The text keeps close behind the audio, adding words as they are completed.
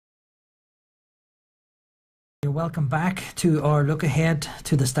welcome back to our look ahead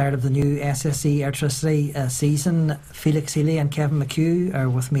to the start of the new SSE Airtricity season. Felix Healy and Kevin McHugh are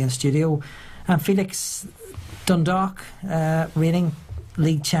with me in studio. And Felix, Dundalk, reigning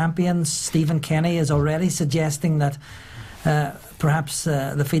league champions, Stephen Kenny is already suggesting that perhaps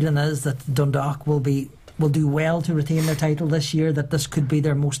the feeling is that Dundalk will do well to retain their title this year, that this could be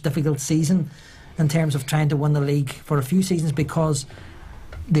their most difficult season in terms of trying to win the league for a few seasons, because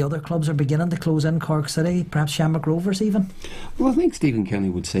the other clubs are beginning to close in, Cork City, perhaps Shamrock Rovers even. Well, I think Stephen Kenny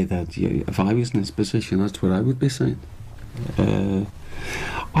would say that. Yeah, if I was in his position, that's what I would be saying.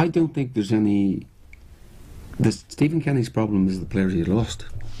 I don't think there's any... Stephen Kenny's problem is the players he lost.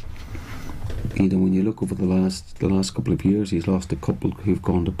 You know, when you look over the last couple of years, he's lost a couple who've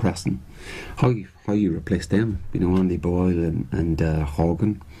gone to Preston. How you replace them? You know, Andy Boyle and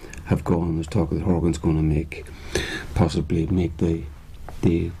Horgan have gone. There's talk that Horgan's going to possibly make the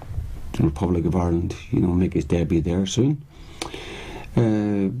Republic of Ireland, you know, make his debut there soon.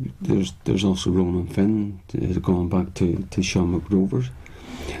 There's also Ronan Finn going back to Shamrock Rovers.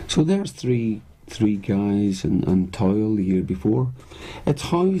 So there's three guys, and Toyle the year before. It's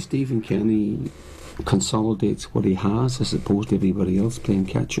how Stephen Kenny consolidates what he has as opposed to everybody else playing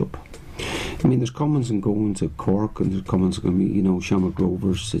catch up. I mean, there's comings and goings at Cork, and there's comings and goings, you know, Shamrock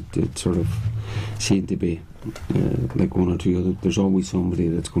Rovers. It sort of seemed to be like one or two other. There's always somebody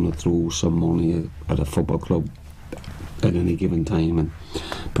that's going to throw some money at a football club at any given time, and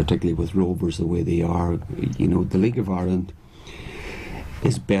particularly with Rovers the way they are, you know, the League of Ireland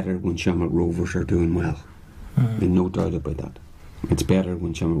is better when Shamrock Rovers are doing well. There's no doubt about that. It's better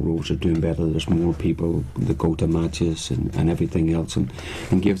when Shamrock Rovers are doing better. There's more people that go to matches and everything else, and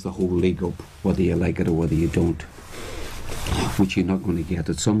gives the whole league up, whether you like it or whether you don't, which you're not going to get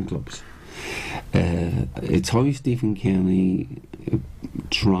at some clubs. It's how Stephen Kenny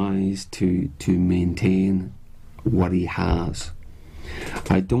tries to maintain what he has.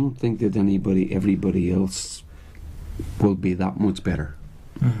 I don't think that everybody else will be that much better.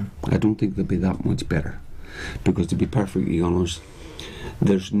 I don't think they'll be that much better, because to be perfectly honest,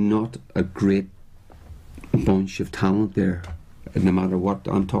 there's not a great bunch of talent there. No matter what,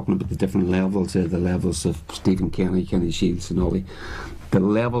 I'm talking about the different levels, the levels of Stephen Kenny, Kenny Shields and Ollie. The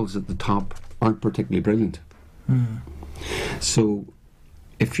levels at the top aren't particularly brilliant. So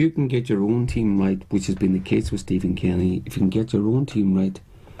if you can get your own team right, which has been the case with Stephen Kenny, if you can get your own team right,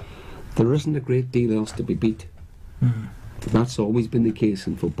 there isn't a great deal else to be beat. That's always been the case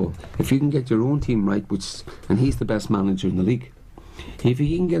in football. If you can get your own team right, and he's the best manager in the league, if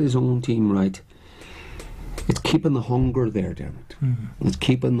he can get his own team right, it's keeping the hunger there, Dermot. It's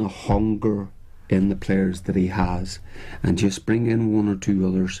keeping the hunger in the players that he has, and just bring in one or two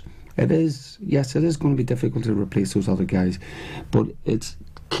others. It is going to be difficult to replace those other guys, but it's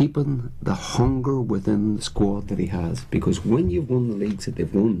keeping the hunger within the squad that he has, because when you've won the leagues that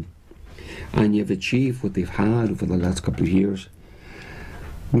they've won, and you've achieved what they've had over the last couple of years,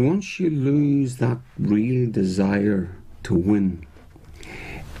 once you lose that real desire to win,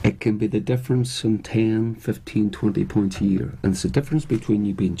 it can be the difference in 10, 15, 20 points a year. And it's the difference between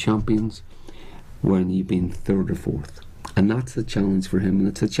you being champions when you've been third or fourth. And that's the challenge for him, and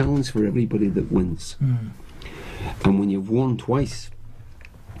it's a challenge for everybody that wins. And when you've won twice,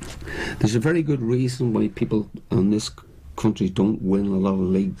 there's a very good reason why people on this country don't win a lot of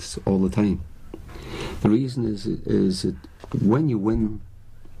leagues all the time. The reason is that when you win,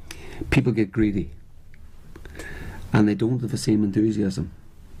 people get greedy, and they don't have the same enthusiasm.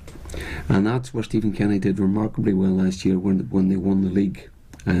 And that's where Stephen Kenny did remarkably well last year when they won the league,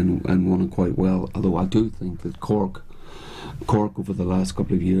 and won it quite well. Although I do think that Cork over the last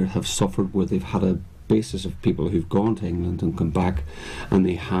couple of years have suffered, where they've had a basis of people who've gone to England and come back, and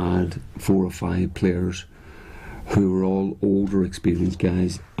they had 4 or 5 players who were all older, experienced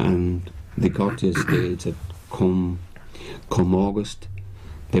guys, and they got to a stage that come August,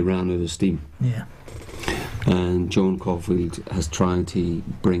 they ran out of steam. And John Caulfield has tried to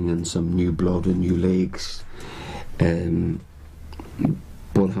bring in some new blood and new legs.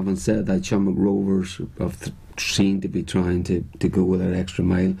 But having said that, Shamrock Rovers have seemed to be trying to go with that extra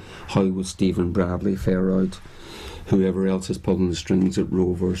mile. How will Stephen Bradley fare out? Whoever else is pulling the strings at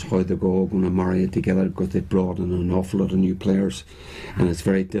Rovers, how they're all going to marry it together, because they've brought in an awful lot of new players, and it's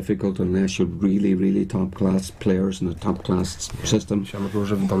very difficult unless you're really, really top class players in a top class system. Shamrock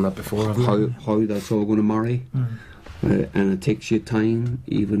Rovers haven't done that before. How that's all going to marry, and it takes you time,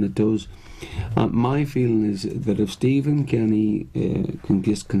 even it does. My feeling is that if Stephen Kenny can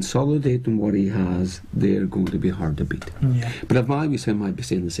just consolidate in what he has, they're going to be hard to beat. But if I was him, I'd be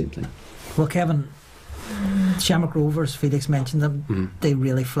saying the same thing. Well, Kevin, Shamrock Rovers, Felix mentioned them, they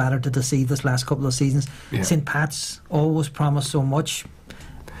really flattered to deceive this last couple of seasons. St Pat's always promised so much.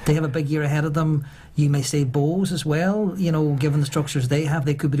 They have a big year ahead of them. You may say Bows as well, you know, given the structures they have,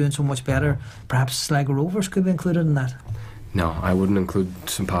 they could be doing so much better. Perhaps Sligo Rovers could be included in that. No, I wouldn't include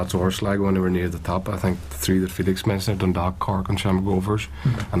St Pat's or Sligo anywhere near the top. I think the three that Felix mentioned, Dundalk, Cork and Shamrock Rovers,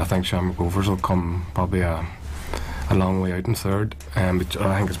 and I think Shamrock Rovers will come probably a long way out in third, which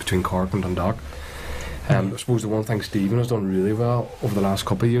I think is between Cork and Dundalk. I suppose the one thing Stephen has done really well over the last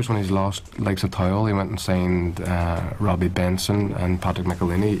couple of years, when he's lost likes of Towell, he went and signed Robbie Benson and Patrick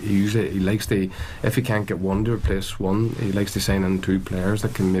McElhinney. He likes to, if he can't get one to replace one, he likes to sign in two players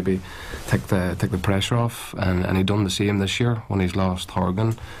that can maybe take the pressure off, and he done the same this year when he's lost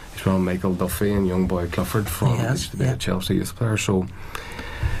Horgan. He's brought Michael Duffy and young boy Clifford from the Chelsea youth player. So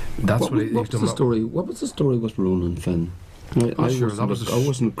that's what he's done. What was the story with Ronan Finn? I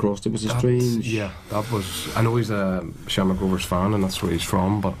wasn't across. It was a strange. Yeah, that was. I know he's a Shamrock Rovers fan, and that's where he's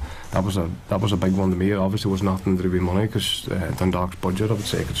from. But that was a big one to me. It obviously was nothing to do with money, because Dundalk's budget, I would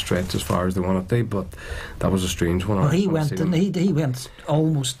say, could stretch as far as they wanted to. But that was a strange one. Well, he went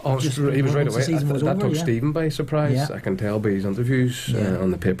almost. He was right away. That took yeah. Stephen by surprise. Yeah. I can tell by his interviews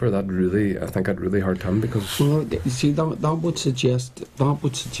on the paper. I think that really hurt him, because. Well, you see, that would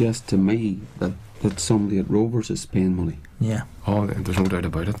suggest to me that somebody at Rovers is paying money. Yeah. Oh, there's no doubt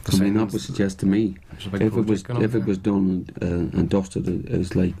about it. That would suggest to me, if it was done and dusted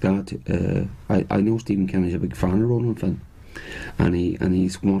as like that. I know Stephen Kenny's a big fan of Ronan Finn, and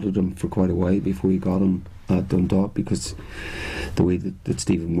he's wanted him for quite a while before he got him at Dundalk, because the way that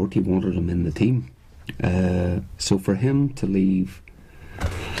Stephen worked, he wanted him in the team. So for him to leave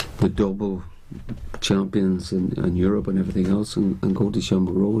the double champions in Europe and everything else and go to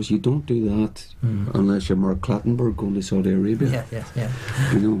Shamrock Rovers, you don't do that unless you're Mark Clattenburg going to Saudi Arabia. Yeah.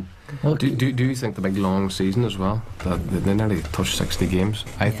 You know. Well, do you think the big long season as well, that they nearly touched 60 games?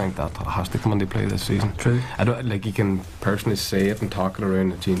 I think that has to come into play this season. True. I don't like, you can personally say it and talk it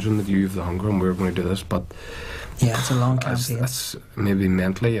around the change room that you have the hunger and we're going to do this, but yeah, it's a long campaign. It's maybe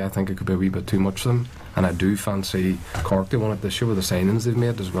mentally, I think it could be a wee bit too much for them. And I do fancy Cork. They won it this year with the signings they've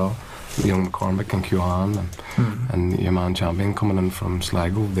made as well. Young McCormick and Keohane and your man Champion coming in from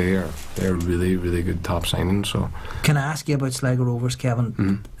Sligo. They're really, really good top signings. So can I ask you about Sligo Rovers,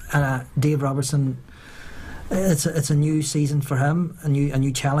 Kevin? Dave Robertson, it's a new season for him, a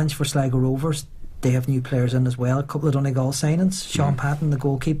new challenge for Sligo Rovers. They have new players in as well. A couple of Donegal signings: Sean Patton, the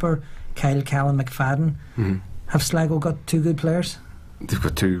goalkeeper, Kyle Callan McFadden. Have Sligo got two good players? They've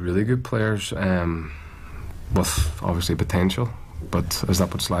got two really good players, with obviously potential. But is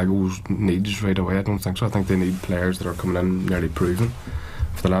that what Sligo needs right away? I don't think so. I think they need players that are coming in nearly proven.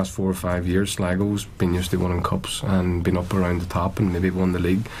 For the last 4 or 5 years, Sligo's been used to winning cups and been up around the top, and maybe won the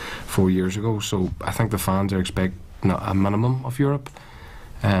league 4 years ago. So I think the fans are expecting a minimum of Europe,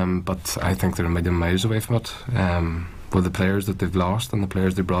 but I think they're a million miles away from it. With the players that they've lost and the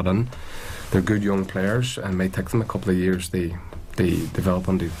players they brought in, they're good young players, and it may take them a couple of years they develop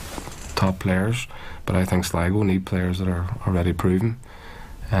into top players. But I think Sligo need players that are already proven.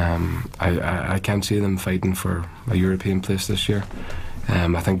 I can't see them fighting for a European place this year.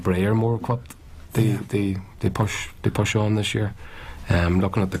 I think Bray are more equipped. They push on this year.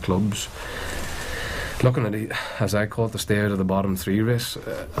 Looking at the clubs, looking at as I call it, the stay out of the bottom three race.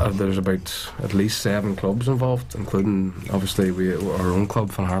 There's about at least 7 clubs involved, including obviously our own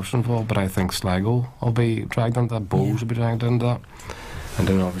club, Van Harp's involved. But I think Sligo will be dragged into that. Bows will be dragged into that. And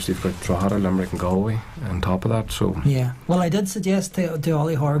then obviously you've got Drogheda, Limerick and Galway on top of that. So yeah, well, I did suggest to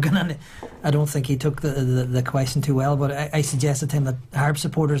Ollie Horgan, and I don't think he took the question too well, but I suggested to him that Harps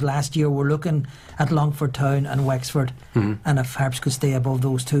supporters last year were looking at Longford Town and Wexford, and if Harps could stay above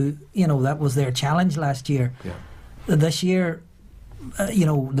those two, that was their challenge last year. This year,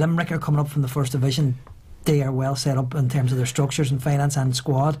 Limerick are coming up from the first division. They are well set up in terms of their structures and finance and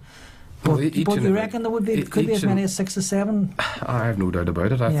squad. But you reckon there could be as many as 6 or 7? I have no doubt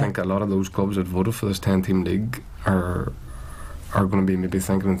about it. I think a lot of those clubs that voted for this 10-team league are going to be maybe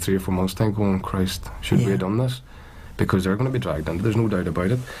thinking in 3 or 4 months' time, going, Christ, should we have done this? Because they're going to be dragged into. There's no doubt about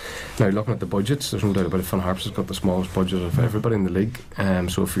it. Now, looking at the budgets, there's no doubt about it. Van Harps has got the smallest budget of everybody in the league.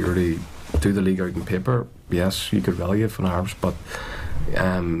 So if you were to do the league out in paper, yes, you could relegate Van Harps, but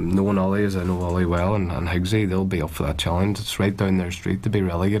knowing Ollie as I know Ollie well and Higgsy, they'll be up for that challenge. It's right down their street to be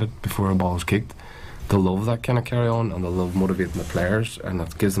relegated before a ball is kicked. They'll love that kind of carry on, and they'll love motivating the players, and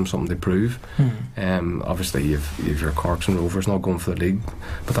it gives them something to prove. Obviously you've your Corks and Rovers not going for the league,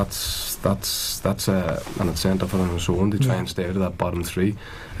 but that's an incentive on its own to try and stay out of that bottom 3.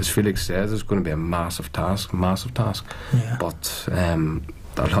 As Felix says, it's going to be a massive task. But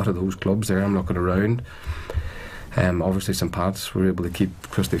a lot of those clubs there, I'm looking around, Obviously St Pat's were able to keep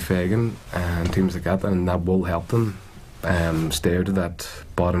Christy Fagan and teams like that, and that will help them stay out of that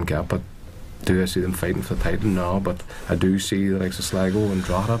bottom gap. But do I see them fighting for the title? No, but I do see the likes of Sligo and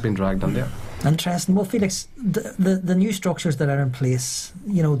Drogheda being dragged in there. Interesting. Well, Felix, the new structures that are in place,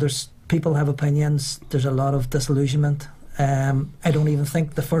 you know, there's people have opinions, there's a lot of disillusionment. I don't even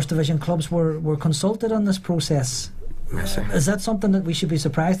think the first division clubs were consulted on this process. Is that something that we should be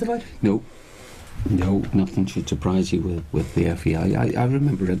surprised about? No, nothing should surprise you with the FEI. I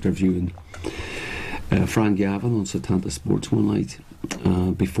remember interviewing Frank Gavin on Setanta Sports one night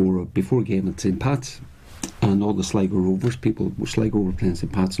before a game at St Pat's, and all the Sligo Rovers people, Sligo were playing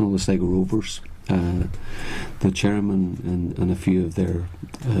St Pat's, and all the Sligo Rovers, the chairman and a few of their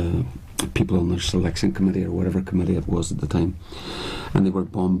people on their selection committee or whatever committee it was at the time, and they were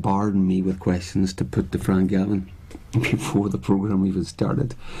bombarding me with questions to put to Frank Gavin before the programme even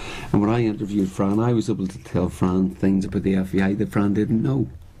started. And when I interviewed Fran, I was able to tell Fran things about the FEI that Fran didn't know,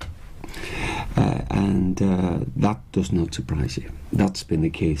 and that does not surprise you. That's been the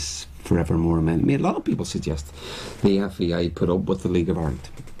case forevermore. I mean, a lot of people suggest the FEI put up with the League of Ireland.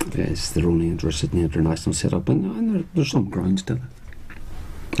 They're only interested in the international setup, and there's some grounds to it.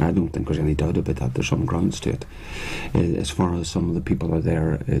 I don't think there's any doubt about that. There's some grounds to it. As far as some of the people are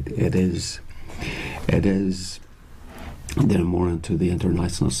there, it is they're more into the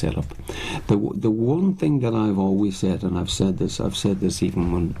international setup. The one thing that I've always said, and I've said this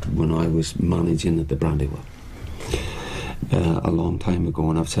even when I was managing at the Brandywell a long time ago,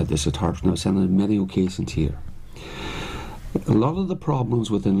 and I've said this at Harps, and I've said it on many occasions here. A lot of the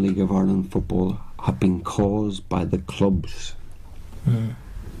problems within League of Ireland football have been caused by the clubs.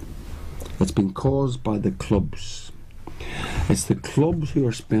 It's been caused by the clubs. It's the clubs who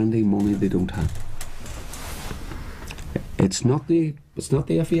are spending money they don't have. It's not the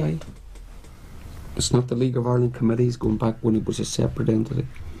FEI. It's not the League of Ireland committees going back when it was a separate entity.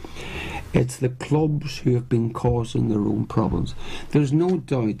 It's the clubs who have been causing their own problems. There's no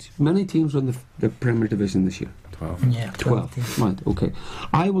doubt many teams are in the Premier Division this year. 12. Yeah, 12. Right, okay.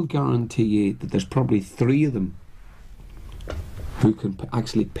 I will guarantee you that there's probably 3 of them who can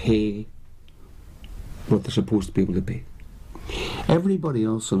actually pay what they're supposed to be able to pay. Everybody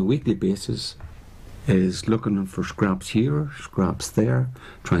else on a weekly basis is looking for scraps here, scraps there,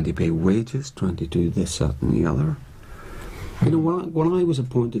 trying to pay wages, trying to do this, that and the other. You know, when I was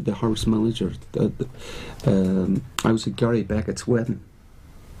appointed the house manager, I was at Gary Beckett's wedding,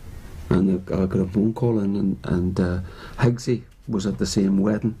 and I got a phone call in, and Higgsy was at the same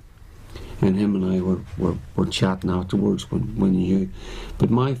wedding, and him and I were chatting afterwards when he knew. But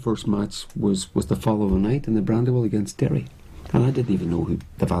my first match was the following night in the Brandywell against Derry, and I didn't even know who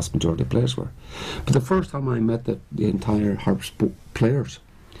the vast majority of players were. But the first time I met the entire Harps players,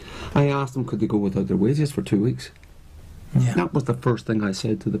 I asked them could they go without their wages for 2 weeks. Yeah. That was the first thing I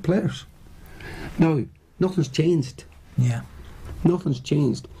said to the players. Now, nothing's changed. Yeah. Nothing's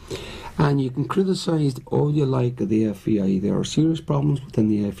changed. And you can criticise all you like of the FEI. There are serious problems within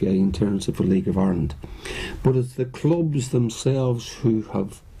the FEI in terms of the League of Ireland. But it's the clubs themselves who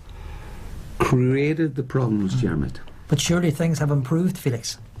have created the problems, Jermit. But surely things have improved,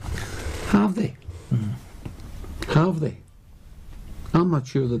 Felix. Have they? Have they? I'm not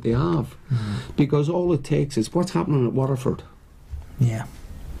sure that they have. Because all it takes is what's happening at Waterford. Yeah.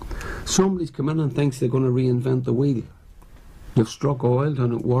 Somebody's come in and thinks they're going to reinvent the wheel. They've struck oil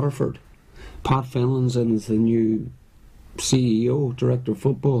down at Waterford. Pat Fenlon's in as the new CEO, Director of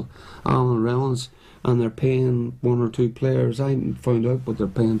Football, Alan Reynolds, and they're paying 1 or 2 players. I haven't found out what they're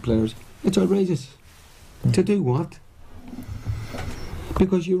paying players. It's outrageous. To do what?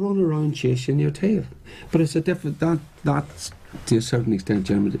 Because you run around chasing your tail. But it's a different... That's to a certain extent,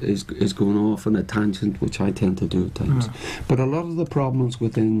 Jeremy, is going off on a tangent, which I tend to do at times. But a lot of the problems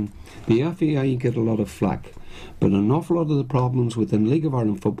within the FAI get a lot of flack. But an awful lot of the problems within League of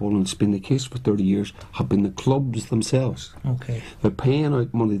Ireland football, and it's been the case for 30 years, have been the clubs themselves. Okay. They're paying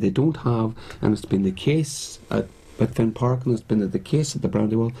out money they don't have, and it's been the case at Finn Park, and it's been the case at the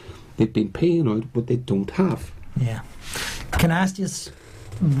Brandywell. They've been paying out what they don't have. Yeah. Can I ask you,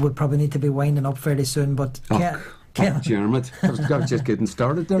 we'll probably need to be winding up fairly soon, but... Jeremy, I was just getting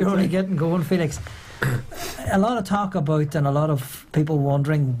started there. You're only getting going, Felix. A lot of talk about, and a lot of people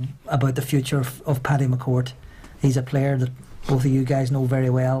wondering about the future of Paddy McCourt. He's a player that both of you guys know very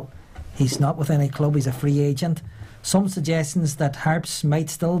well. He's not with any club, he's a free agent. Some suggestions that Harps might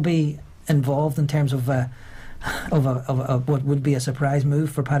still be involved in terms of what would be a surprise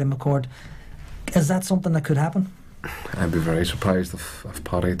move for Paddy McCourt. Is that something that could happen? I'd be very surprised if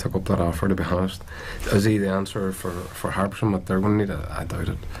Paddy took up that offer, to be honest. Is he the answer for Harps and what they're going to need? I doubt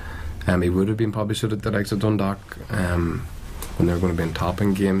it. He would have been probably suited the likes of Dundalk when they were going to be in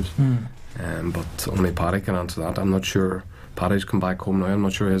topping games. But only Paddy can answer that. I'm not sure. Paddy's come back home now. I'm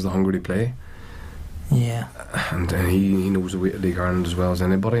not sure he has the hunger to play. Yeah. And he knows the way to League Ireland as well as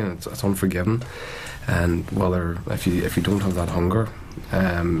anybody, and it's unforgiving. And whether if you don't have that hunger,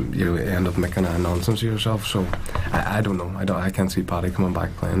 you end up making a nonsense of yourself. So I don't know. I can't see Paddy coming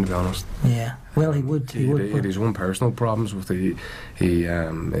back playing, to be honest. Yeah. Well, he would. He had his own personal problems with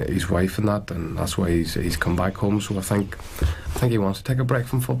his wife and that, and that's why he's come back home. So I think he wants to take a break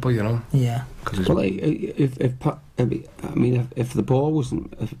from football, you know. Yeah. Well, if the ball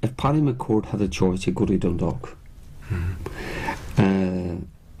wasn't, if Paddy McCord had a choice, he'd go to Dundalk.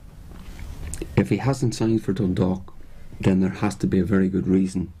 If he hasn't signed for Dundalk, then there has to be a very good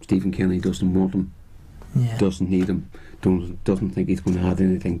reason. Stephen Kenny doesn't want him, doesn't need him, doesn't think he's going to add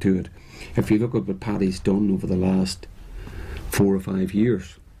anything to it. If you look at what Paddy's done over the last 4 or 5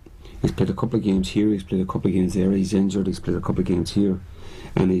 years, he's played a couple of games here, he's played a couple of games there, he's injured, he's played a couple of games here,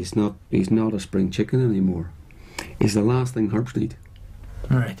 and he's not a spring chicken anymore. He's the last thing Harps need.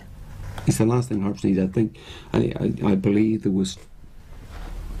 Right. He's the last thing Harps need. I think, I believe there was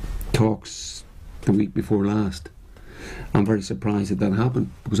talks the week before last. I'm very surprised that happened,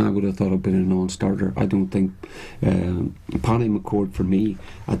 because I would have thought it'd been a non-starter. I don't think Paddy McCord, for me,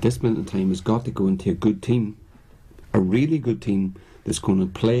 at this minute in time, has got to go into a good team, a really good team that's going to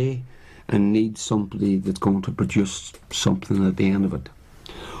play and needs somebody that's going to produce something at the end of it.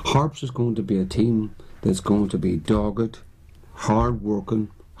 Harps is going to be a team that's going to be dogged, hard working,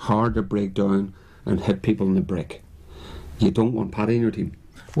 hard to break down and hit people in the break. You don't want Paddy in your team.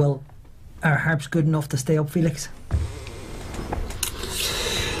 Well, are Harps good enough to stay up, Felix?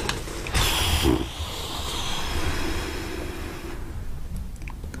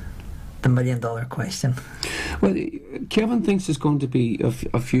 The $1 million question. Well, Kevin thinks there's going to be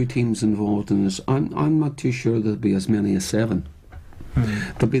a few teams involved in this. I'm not too sure there'll be as many as 7.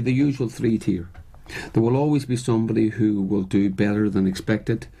 There'll be the usual 3 tier. There will always be somebody who will do better than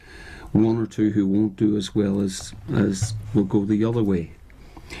expected, 1 or 2 who won't do as well as will go the other way.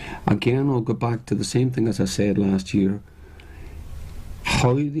 Again, I'll go back to the same thing as I said last year.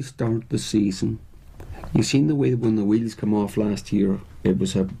 How they start the season. You've seen the way when the wheels come off last year, it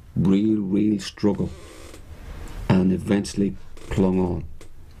was a real struggle, and eventually clung on.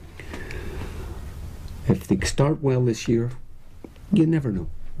 If they start well this year, you never know.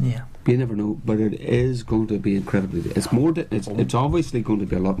 Yeah. You never know, but it is going to be incredibly. It's obviously going to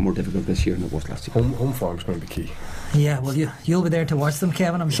be a lot more difficult this year than it was last year. Home form's going to be key. Yeah, well, you'll be there to watch them,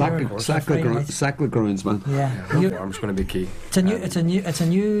 Kevin. I'm sure. Sack the grounds, man. Yeah, home form's going to be key. It's a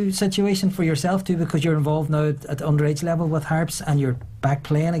new situation for yourself too, because you're involved now at the underage level with Harps, and you're back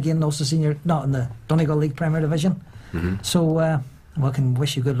playing again, also senior, not in the Donegal League Premier Division. So, we can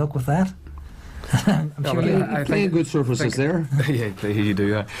wish you good luck with that. I'm sure you're playing good surfaces there. Yeah, you do.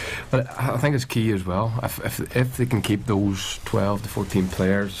 Yeah. But I think it's key as well. If they can keep those 12 to 14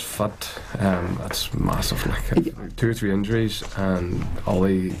 players fit, that's massive. Like 2 or 3 injuries, and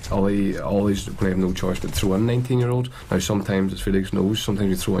Ollie's going to have no choice but throw in 19-year-olds. Now sometimes, as Felix knows, sometimes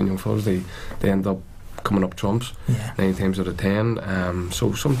you throw in young fellas, they end up coming up trumps 9 times out of 10.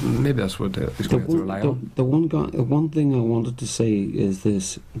 So maybe that's what he's going to rely on. The one thing I wanted to say is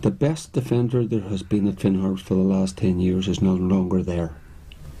this: the best defender there has been at Finn Harps for the last 10 years is no longer there.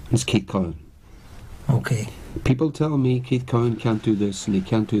 It's Keith Cowan. Okay. People tell me Keith Cowan can't do this and he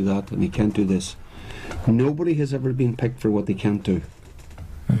can't do that and he can't do this. Nobody has ever been picked for what they can't do.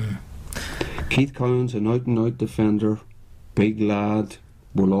 Keith Cowan's an out and out defender, big lad,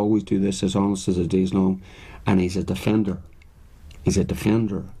 will always do this as honest as a day's long, and he's a defender. He's a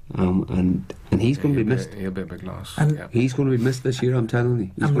defender, and he's going to be missed. He'll be a big loss. And he's going to be missed this year, I'm telling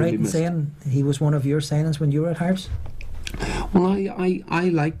you. I'm right in saying he was one of your signings when you were at Harps? Well, I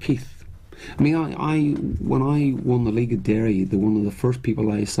like Keith. I mean, when I won the league at Derry, one of the first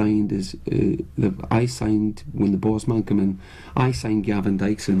people I signed is I signed when the boss man came in. I signed Gavin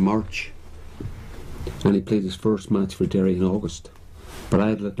Dykes in March, and he played his first match for Derry in August. But I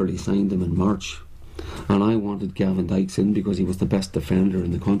had literally signed him in March, and I wanted Gavin Dykes in because he was the best defender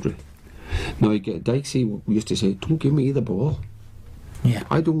in the country. Now, Dykesy used to say, "Don't give me the ball. Yeah,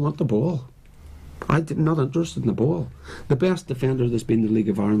 I don't want the ball. I'm not interested in the ball." The best defender that's been in the League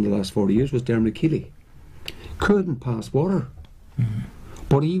of Ireland the last 40 years was Dermot Keeley. Couldn't pass water,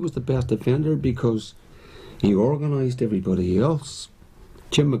 but he was the best defender because he organised everybody else.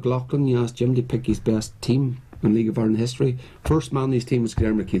 Jim McLaughlin, you asked Jim to pick his best team in League of Ireland history. First man in his team was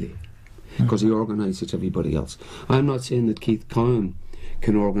Dermot Keeley because he organises everybody else. I'm not saying that Keith Cowan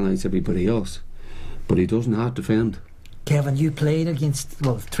can organise everybody else, but he doesn't have to defend. Kevin, you played against,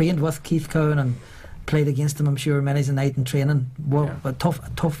 well, trained with Keith Cowan and played against him, I'm sure, many's a night in training. Well, Yeah. a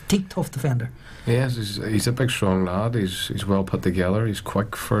tough defender. Yes, he's a big, strong lad. He's well put together. He's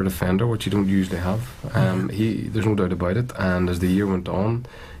quick for a defender, which you don't usually have. There's no doubt about it. And as the year went on,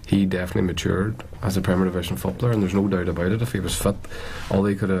 he definitely matured as a Premier Division footballer, and there's no doubt about it. If he was fit, all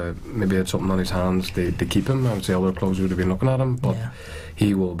they could have maybe had something on his hands to keep him. I would say other clubs would have been looking at him, but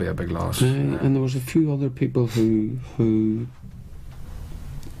he will be a big loss. And there was a few other people who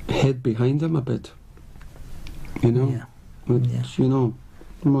hid behind him a bit. You know? Yeah. But, you know,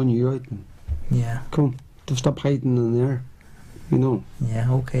 come on, you out and come on, to stop hiding in there. You know?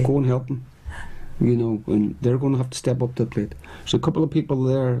 Yeah, okay. Go and help them. You know, and they're going to have to step up to the plate. There's a couple of people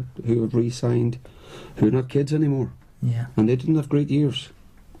there who have re-signed who are not kids anymore. Yeah. And they didn't have great years.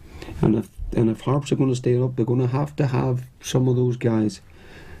 And if Harps are going to stay up, they're going to have some of those guys.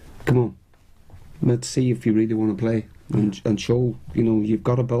 Come on, let's see if you really want to play and show, you know, you've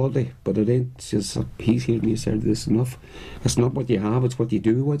got ability, but it ain't just he's here and you said this enough. It's not what you have, it's what you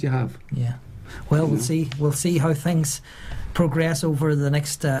do with what you have. Yeah. Well, we'll see how things progress over the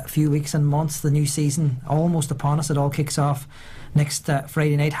next few weeks and months. The new season almost upon us. It all kicks off next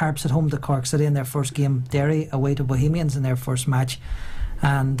Friday night. Harps at home to Cork City in their first game. Derry away to Bohemians in their first match.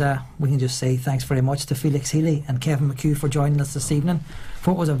 And we can just say thanks very much to Felix Healy and Kevin McHugh for joining us this evening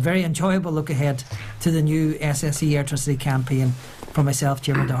for what was a very enjoyable look ahead to the new SSE Airtricity campaign. From myself,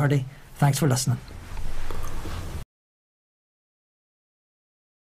 Jim Doherty, thanks for listening.